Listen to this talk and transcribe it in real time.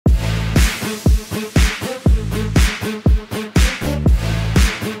Alright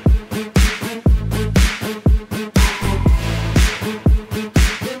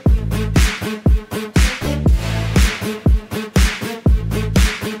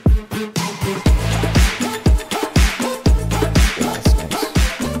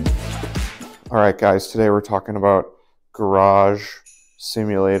guys, today we're talking about garage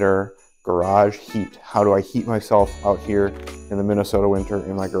simulator, garage heat. How do I heat myself out here in the Minnesota winter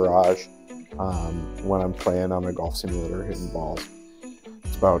in my garage when I'm playing on my golf simulator hitting balls.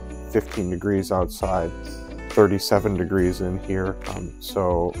 It's about 15 degrees outside, 37 degrees in here.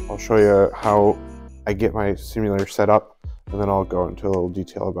 So I'll show you how I get my simulator set up, and then I'll go into a little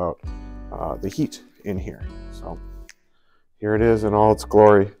detail about the heat in here. So here it is in all its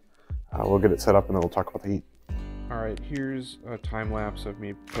glory. We'll get it set up and then we'll talk about the heat. Alright, here's a time lapse of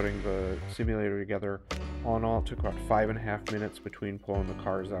me putting the simulator together. All in all, it took about 5.5 minutes between pulling the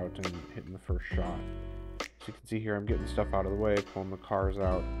cars out and hitting the first shot. So you can see here I'm getting stuff out of the way, pulling the cars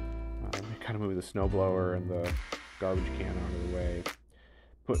out, kind of move the snowblower and the garbage can out of the way,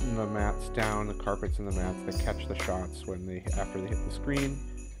 putting the mats down, the carpets and the mats that catch the shots after they hit the screen,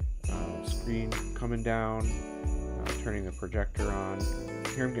 screen coming down, turning the projector on.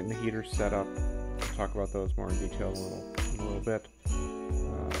 Here I'm getting the heaters set up. We'll talk about those more in detail in a little bit.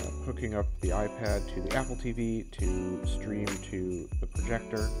 Hooking up the iPad to the Apple TV to stream to the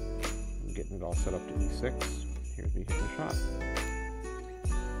projector. I'm getting it all set up to E6. Here's me hitting the shot.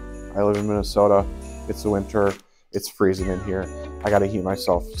 I live in Minnesota. It's the winter. It's freezing in here. I got to heat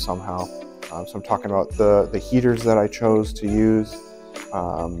myself somehow. So I'm talking about the heaters that I chose to use,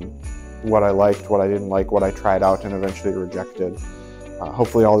 what I liked, what I didn't like, what I tried out and eventually rejected.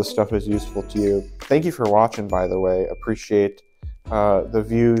 Hopefully all this stuff is useful to you. Thank you for watching, by the way. Appreciate the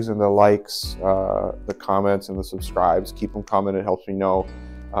views and the likes, the comments and the subscribes. Keep them coming. It helps me know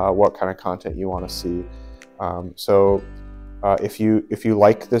what kind of content you want to see. If you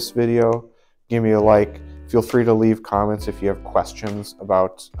like this video, give me a like. Feel free to leave comments if you have questions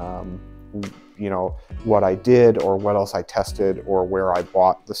about you know, what I did or what else I tested or where I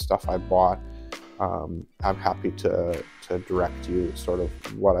bought the stuff I bought. I'm happy to direct you sort of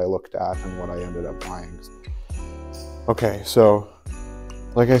what I looked at and what I ended up buying. Okay, so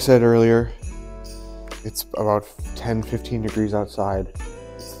like I said earlier, it's about 10-15 degrees outside.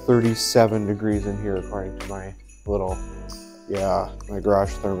 It's 37 degrees in here according to my little, my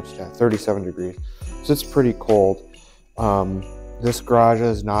garage thermostat, 37 degrees. So it's pretty cold. This garage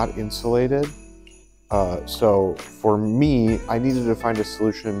is not insulated. So for me, I needed to find a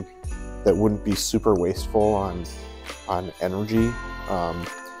solution that wouldn't be super wasteful on energy.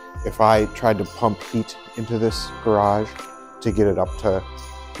 If I tried to pump heat into this garage to get it up to,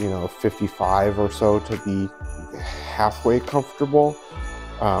 55 or so to be halfway comfortable,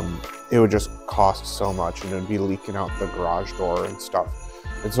 it would just cost so much and it'd be leaking out the garage door and stuff.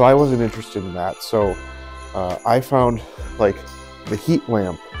 And so I wasn't interested in that. So I found like the heat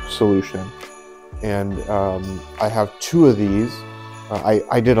lamp solution, and I have 2 of these.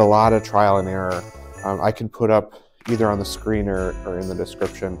 I did a lot of trial and error. I can put up either on the screen or in the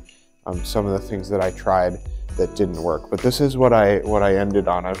description some of the things that I tried that didn't work. But this is what I ended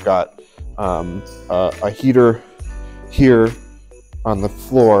on. I've got a heater here on the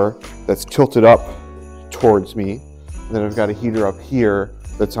floor that's tilted up towards me. And then I've got a heater up here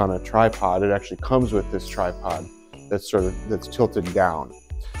that's on a tripod. It actually comes with this tripod that's tilted down.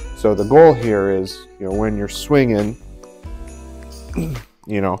 So the goal here is, when you're swinging,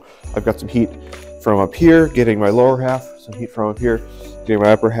 I've got some heat from up here, getting my lower half, some heat from up here, getting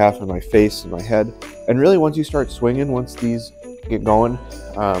my upper half and my face and my head. And really, once you start swinging, once these get going,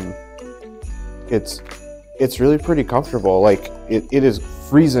 it's really pretty comfortable. Like it is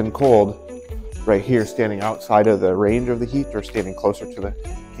freezing cold right here, standing outside of the range of the heat or standing closer to the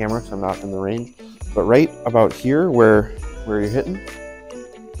camera, so I'm not in the range. But right about here where you're hitting,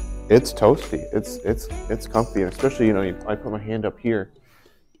 it's toasty. It's comfy, and especially I put my hand up here,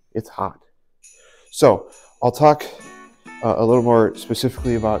 it's hot. So I'll talk a little more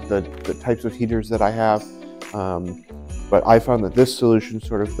specifically about the types of heaters that I have. But I found that this solution,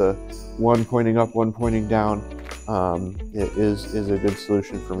 sort of the one pointing up, one pointing down, it is a good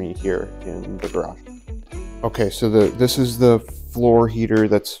solution for me here in the garage. Okay, so this is the floor heater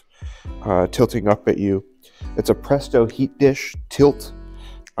that's tilting up at you. It's a Presto heat dish tilt.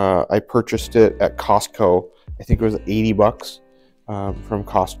 I purchased it at Costco. I think it was 80 bucks from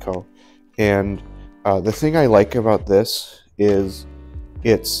Costco. And the thing I like about this is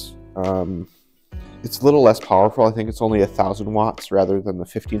it's a little less powerful. I think it's only 1,000 watts rather than the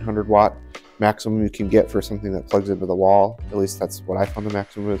 1,500 watt maximum you can get for something that plugs into the wall. At least that's what I found the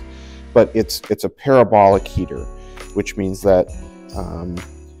maximum is. but it's a parabolic heater, which means that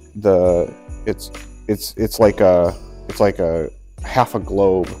it's like a half a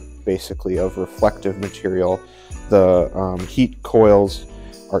globe basically of reflective material. The heat coils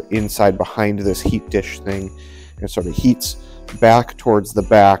are inside behind this heat dish thing, and it sort of heats back towards the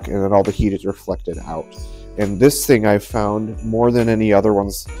back, and then all the heat is reflected out. And this thing I've found, more than any other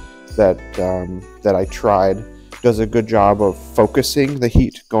ones that I tried, does a good job of focusing the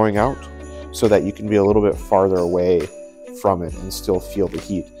heat going out so that you can be a little bit farther away from it and still feel the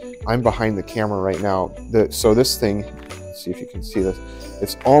heat. I'm behind the camera right now, so this thing, let's see if you can see this,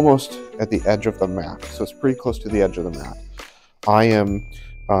 it's almost at the edge of the mat, so it's pretty close to the edge of the mat. I am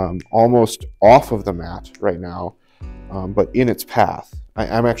almost off of the mat right now, but in its path.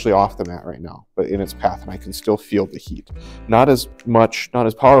 I'm actually off the mat right now, but in its path, and I can still feel the heat. Not as much, not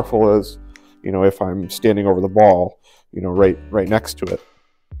as powerful as, you know, if I'm standing over the ball, you know, right next to it.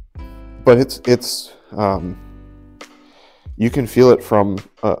 But it's you can feel it from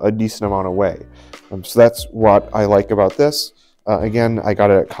a decent amount away. So that's what I like about this. Again, I got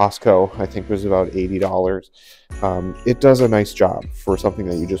it at Costco. I think it was about $80. It does a nice job for something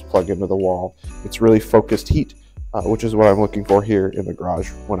that you just plug into the wall. It's really focused heat, which is what I'm looking for here in the garage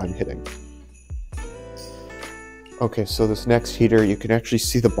when I'm hitting. Okay, so this next heater, you can actually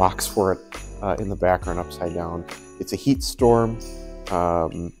see the box for it in the background upside down. It's a Heat Storm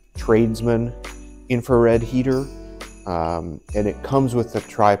Tradesman infrared heater, and it comes with a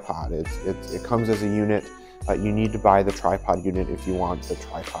tripod. It comes as a unit. You need to buy the tripod unit if you want the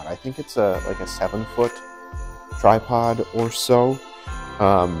tripod. I think it's like a 7-foot tripod or so.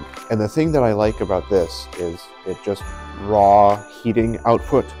 And the thing that I like about this is it just raw heating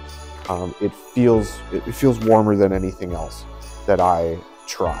output. It feels warmer than anything else that I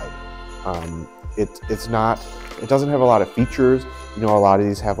tried. It doesn't have a lot of features. You know, a lot of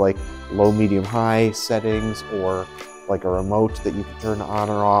these have like low, medium, high settings, or like a remote that you can turn on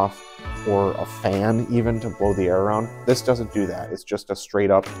or off, or a fan even to blow the air around. This doesn't do that. It's just a straight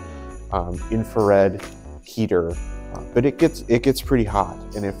up infrared heater, but it gets pretty hot,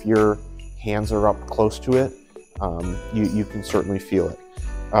 and if your hands are up close to it, you can certainly feel it.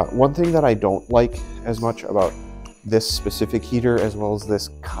 One thing that I don't like as much about this specific heater, as well as this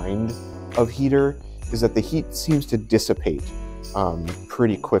kind of heater, is that the heat seems to dissipate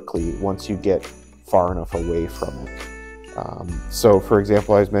pretty quickly once you get far enough away from it. So for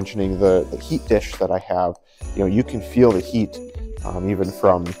example, I was mentioning the heat dish that I have. You know, you can feel the heat even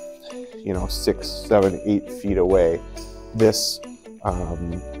from, you know, 6, 7, 8 feet away. This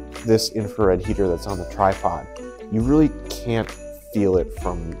infrared heater that's on the tripod, you really can't feel it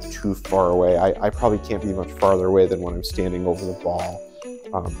from too far away. I probably can't be much farther away than when I'm standing over the ball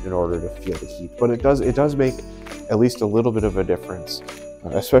in order to feel the heat. But it does make at least a little bit of a difference,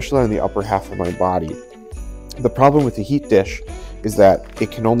 especially on the upper half of my body. The problem with the heat dish is that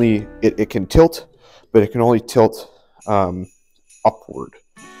it can tilt, but it can only tilt upward.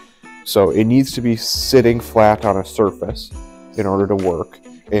 So it needs to be sitting flat on a surface in order to work,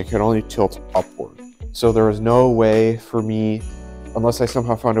 and it can only tilt upward. So there is no way for me, unless I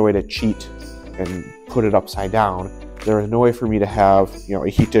somehow found a way to cheat and put it upside down, there is no way for me to have, you know, a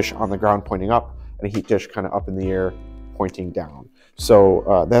heat dish on the ground pointing up and a heat dish kind of up in the air pointing down.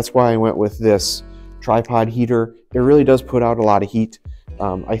 So that's why I went with this tripod heater. It really does put out a lot of heat.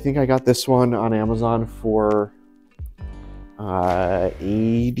 I think I got this one on Amazon for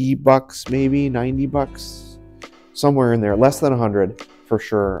 $80, maybe $90, somewhere in there, less than 100 for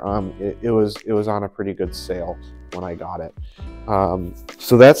sure. It was on a pretty good sale when I got it.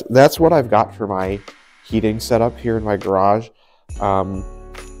 So that's what I've got for my heating setup here in my garage.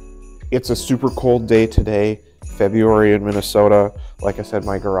 It's a super cold day today, February in Minnesota. Like I said,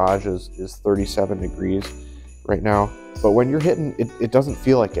 my garage is 37 degrees right now. But when you're hitting, it doesn't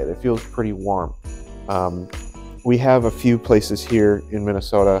feel like it. It feels pretty warm. We have a few places here in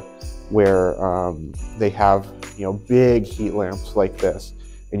Minnesota where they have, you know, big heat lamps like this,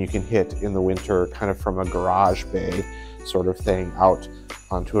 and you can hit in the winter kind of from a garage bay sort of thing out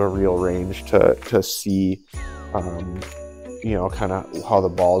onto a real range to see, you know, kind of how the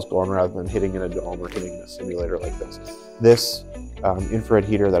ball is going rather than hitting in a dome or hitting in a simulator like this. This infrared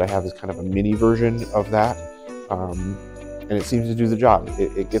heater that I have is kind of a mini version of that, and it seems to do the job.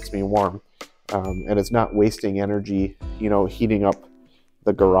 It gets me warm, and it's not wasting energy, you know, heating up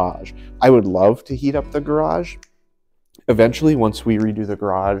the garage. I would love to heat up the garage eventually once we redo the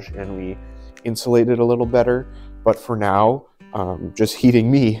garage and we insulate it a little better, but for now, just heating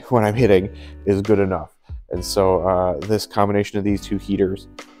me when I'm hitting is good enough. And so this combination of these two heaters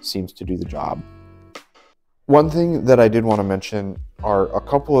seems to do the job. One thing that I did want to mention are a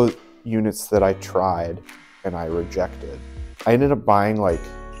couple of units that I tried and I rejected. I ended up buying like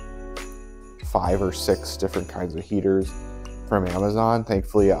 5 or 6 different kinds of heaters from Amazon.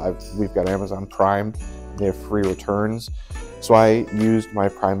 Thankfully, we've got Amazon Prime. They have free returns. So I used my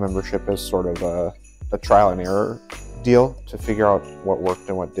Prime membership as sort of a trial and error deal to figure out what worked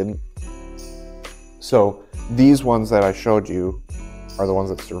and what didn't. So these ones that I showed you are the ones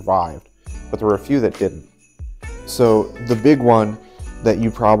that survived, but there were a few that didn't. So the big one that you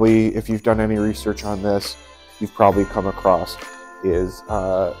probably, if you've done any research on this, you've probably come across is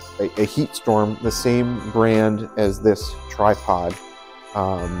a heat storm, the same brand as this tripod,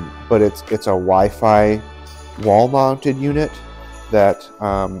 but it's a Wi-Fi wall-mounted unit that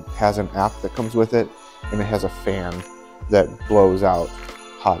has an app that comes with it, and it has a fan that blows out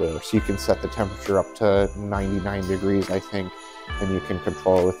hot air. So you can set the temperature up to 99 degrees, I think, and you can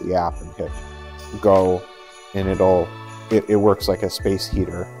control it with the app and hit go, and it works like a space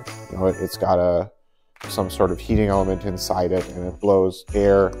heater. You know, it's got some sort of heating element inside it, and it blows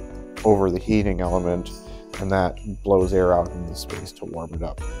air over the heating element, and that blows air out in the space to warm it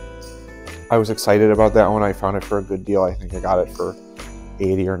up. I was excited about that one. I found it for a good deal. I think I got it for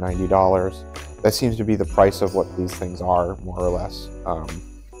 $80 or $90. That seems to be the price of what these things are, more or less.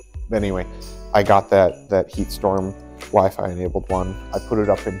 Anyway, I got that HeatStorm Wi-Fi enabled one. I put it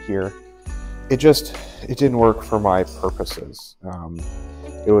up in here. It didn't work for my purposes.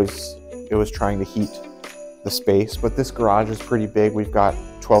 It was trying to heat the space, but this garage is pretty big. We've got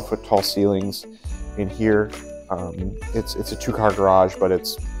 12-foot tall ceilings in here. It's a 2-car garage, but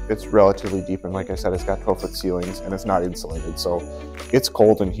it's relatively deep, and like I said, it's got 12-foot ceilings, and it's not insulated, so it's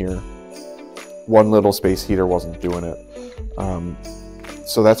cold in here. One little space heater wasn't doing it,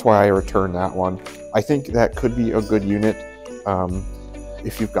 so that's why I returned that one. I think that could be a good unit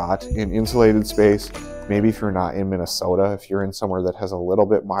if you've got an insulated space. Maybe if you're not in Minnesota, if you're in somewhere that has a little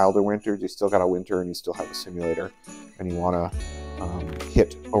bit milder winters, you still got a winter and you still have a simulator, and you want to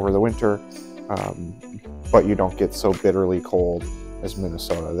hit over the winter, but you don't get so bitterly cold as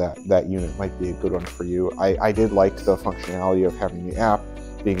Minnesota, that unit might be a good one for you. I did like the functionality of having the app,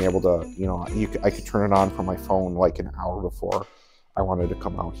 being able to, you know, I could turn it on from my phone like an hour before I wanted to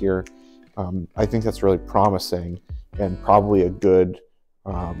come out here. I think that's really promising and probably a good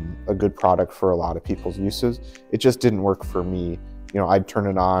product for a lot of people's uses. It just didn't work for me. You know, I'd turn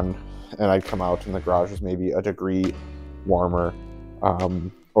it on and I'd come out and the garage was maybe a degree warmer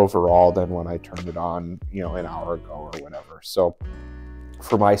overall than when I turned it on, you know, an hour ago or whatever. So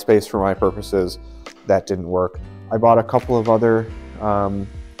for my space, for my purposes, that didn't work. I bought a couple of other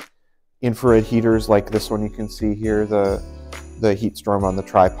infrared heaters like this one you can see here, the HeatStorm on the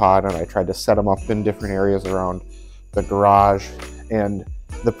tripod, and I tried to set them up in different areas around the garage. And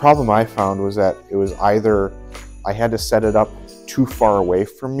the problem I found was that it was either I had to set it up too far away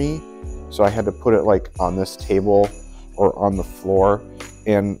from me, so I had to put it like on this table or on the floor.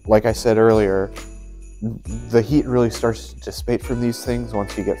 And like I said earlier, the heat really starts to dissipate from these things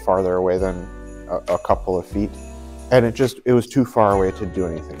once you get farther away than a couple of feet. And it was too far away to do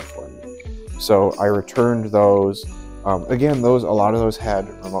anything for me. So I returned those. Again, a lot of those had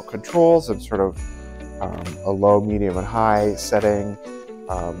remote controls and sort of a low, medium, and high setting.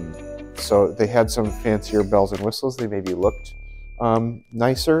 So they had some fancier bells and whistles. They maybe looked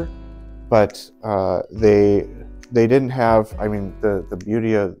nicer, but they didn't have, I mean, the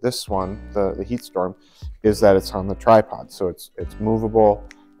beauty of this one, the HeatStorm, is that it's on the tripod. So it's movable.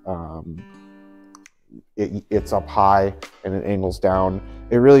 It's up high and it angles down.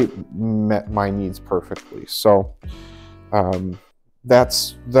 It really met my needs perfectly. So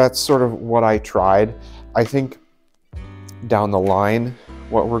that's sort of what I tried. I think down the line,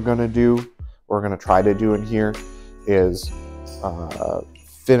 what we're gonna try to do in here is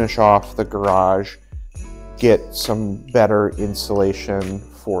finish off the garage, get some better insulation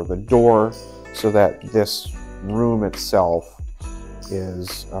for the door so that this room itself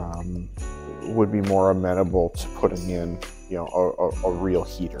is would be more amenable to putting in, you know, a real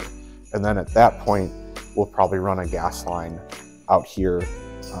heater. And then at that point, we'll probably run a gas line out here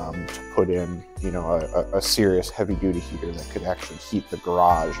to put in, you know, a serious heavy-duty heater that could actually heat the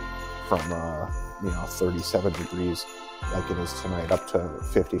garage from, you know, 37 degrees like it is tonight up to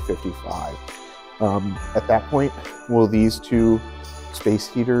 50, 55. At that point, will these two space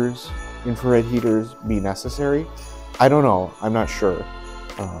heaters, infrared heaters, be necessary? I don't know. I'm not sure.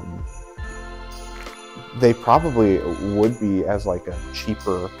 They probably would be as like a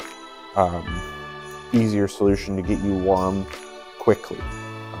cheaper, easier solution to get you warm quickly.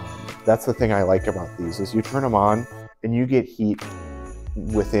 That's the thing I like about these, is you turn them on and you get heat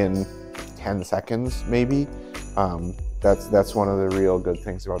within 10 seconds maybe. That's one of the real good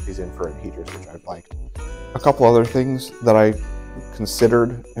things about these infrared heaters, which I've liked. A couple other things that I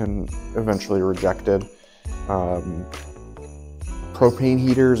considered and eventually rejected. Propane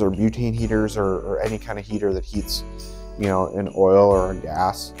heaters or butane heaters or any kind of heater that heats, you know, an oil or a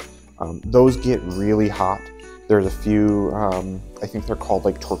gas. Those get really hot. There's a few, I think they're called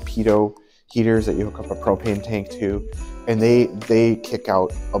like torpedo heaters that you hook up a propane tank to, and they kick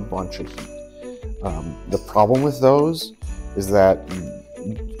out a bunch of heat. The problem with those is that,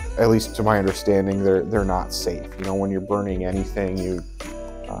 at least to my understanding, they're not safe. You know, when you're burning anything, you're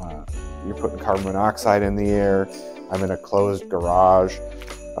putting carbon monoxide in the air. I'm in a closed garage.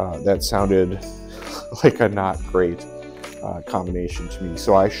 That sounded like a not great combination to me.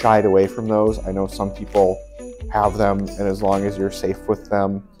 So I shied away from those. I know some people have them, and as long as you're safe with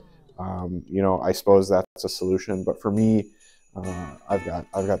them, you know, I suppose that's a solution. But for me, I've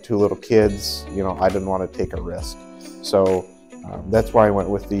got 2 little kids. You know, I didn't want to take a risk. So that's why I went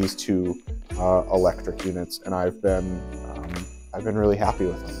with these 2 electric units, and I've been really happy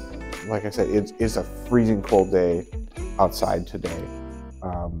with them. Like I said, it is a freezing cold day outside today.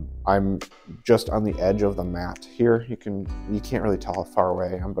 I'm just on the edge of the mat here. You can't really tell how far away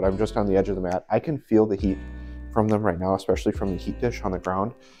I am, but I'm just on the edge of the mat. I can feel the heat from them right now, especially from the heat dish on the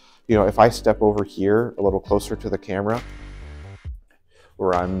ground. You know, if I step over here a little closer to the camera,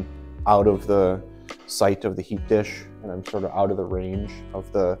 where I'm out of the sight of the heat dish and I'm sort of out of the range of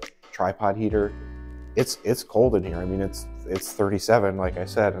the tripod heater, it's cold in here. I mean, it's 37, like I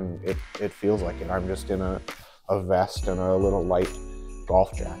said, and it feels like it. I'm just in a vest and a little light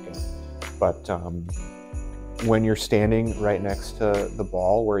golf jacket. But when you're standing right next to the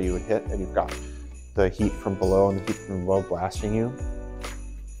ball where you would hit, and you've got the heat from below and the heat from above blasting you,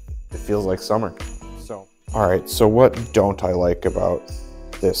 it feels like summer. So, all right, so what don't I like about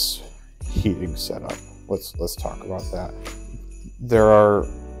this heating setup? Let's talk about that. There are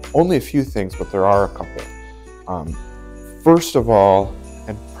only a few things, but there are a couple. First of all,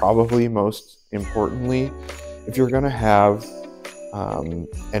 and probably most importantly, if you're gonna have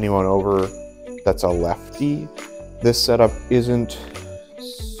anyone over that's a lefty, this setup isn't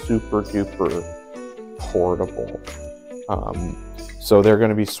super duper portable. So they're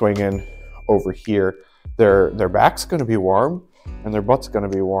gonna be swinging over here. Their back's gonna be warm and their butt's gonna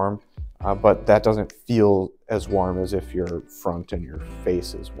be warm, but that doesn't feel as warm as if your front and your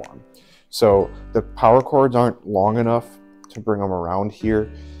face is warm. So the power cords aren't long enough to bring them around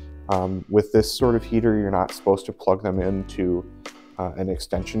here. With this sort of heater, you're not supposed to plug them into an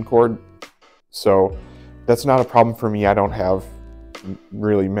extension cord. So that's not a problem for me. I don't have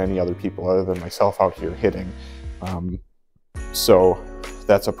really many other people other than myself out here hitting. So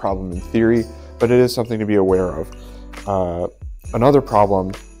that's a problem in theory, but it is something to be aware of. Another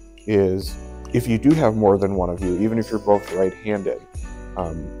problem is if you do have more than one of you, even if you're both right-handed,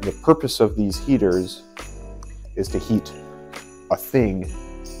 the purpose of these heaters is to heat a thing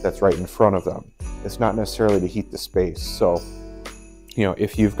that's right in front of them. It's not necessarily to heat the space. So, you know,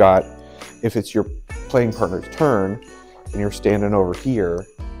 if it's your playing partner's turn and you're standing over here,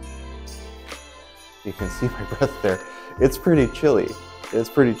 you can see my breath there. It's pretty chilly. It's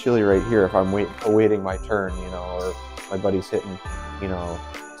pretty chilly right here if I'm awaiting my turn, you know, or my buddy's hitting, you know,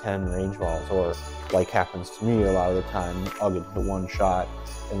 10 range balls, or like happens to me a lot of the time, I'll get the one shot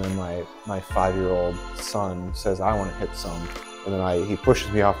and then my 5-year-old son says, I want to hit some. And then he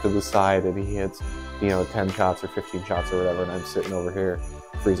pushes me off to the side and he hits, you know, 10 shots or 15 shots or whatever, and I'm sitting over here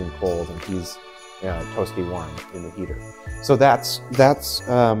freezing cold and he's toasty warm in the heater. So that's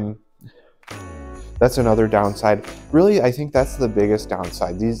another downside. Really, I think that's the biggest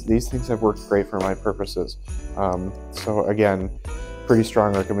downside. These things have worked great for my purposes. So again, pretty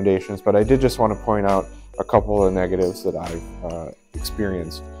strong recommendations, but I did just want to point out a couple of negatives that I've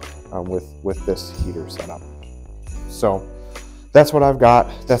experienced with this heater setup. So that's what I've got.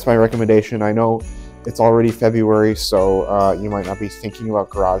 That's my recommendation. I know it's already February, so you might not be thinking about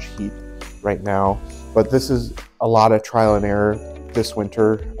garage heat right now, but this is a lot of trial and error this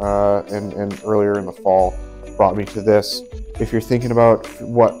winter and earlier in the fall brought me to this. If you're thinking about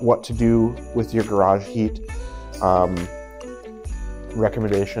what to do with your garage heat,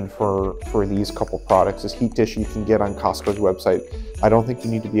 recommendation for these couple products is heat dish you can get on Costco's website. I don't think you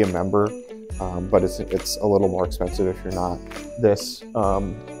need to be a member, but it's a little more expensive if you're not. This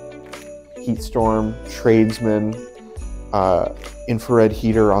Heat Storm Tradesman infrared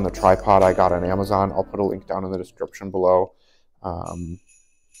heater on the tripod I got on Amazon. I'll put a link down in the description below. And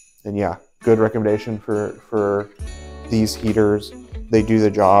yeah, good recommendation for these heaters. They do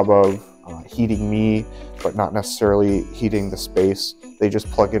the job of heating me, but not necessarily heating the space. They just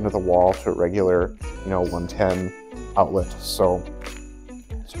plug into the wall to regular, 110 outlet. So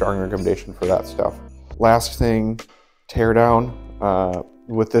strong recommendation for that stuff. Last thing, tear down.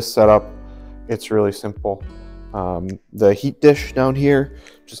 With this setup, it's really simple. The heat dish down here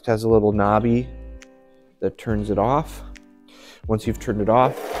just has a little knobby that turns it off. Once you've turned it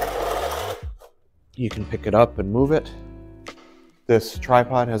off, you can pick it up and move it. This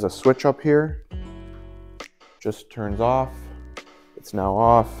tripod has a switch up here, just turns off. It's now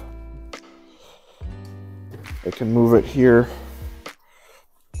off. I can move it here.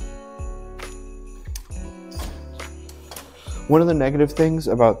 One of the negative things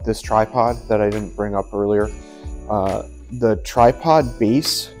about this tripod that I didn't bring up earlier, the tripod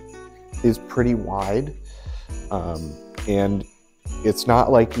base is pretty wide, and it's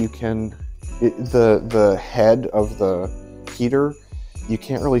not like you can, the head of the heater, you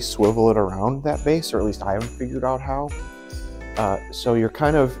can't really swivel it around that base, or at least I haven't figured out how. So you're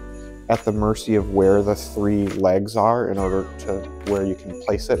kind of at the mercy of where the three legs are in order to where you can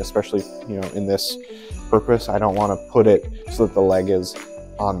place it, especially, you know, in this purpose. I don't want to put it so that the leg is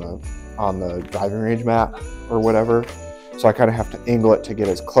on the driving range mat or whatever. So I kind of have to angle it to get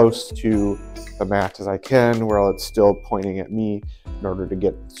as close to the mat as I can while it's still pointing at me in order to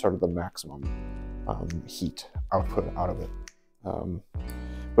get sort of the maximum heat output out of it.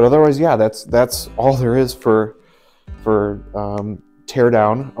 But otherwise, yeah, that's all there is for tear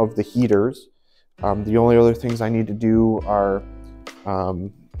down of the heaters. The only other things I need to do are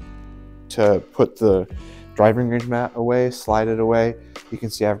to put the driving range mat away, slide it away. You can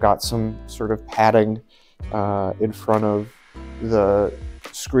see I've got some sort of padding in front of the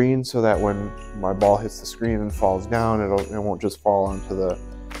screen so that when my ball hits the screen and falls down, it won't just fall onto the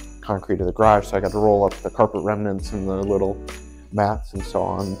concrete of the garage. So I got to roll up the carpet remnants and the little mats and so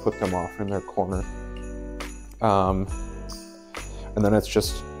on and put them off in their corner. And then it's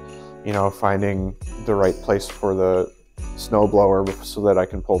just, you know, finding the right place for the snow blower so that I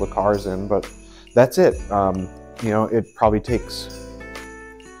can pull the cars in. But that's it. You know, it probably takes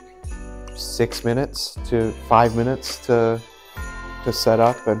 6 minutes to 5 minutes to set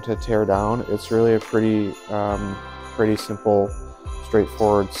up and to tear down. It's really a pretty simple,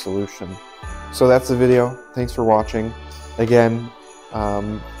 straightforward solution. So that's the video. Thanks for watching. Again,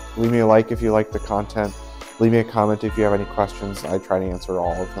 leave me a like if you like the content. Leave me a comment if you have any questions. I try to answer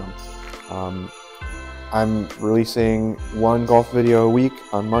all of them. I'm releasing one golf video a week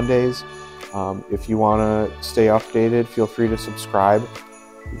on Mondays. If you want to stay updated, feel free to subscribe.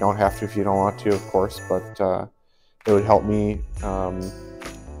 You don't have to if you don't want to, of course, but it would help me,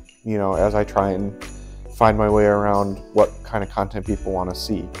 you know, as I try and find my way around what kind of content people want to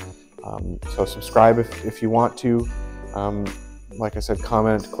see. So subscribe if you want to. Like I said,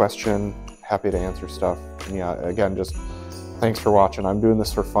 comment, question, happy to answer stuff. And yeah, again, just thanks for watching. I'm doing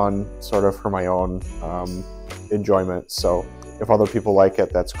this for fun, sort of for my own enjoyment. So if other people like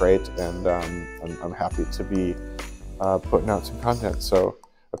it, that's great. And I'm happy to be putting out some content. So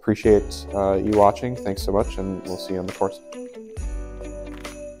appreciate you watching. Thanks so much, and we'll see you on the course.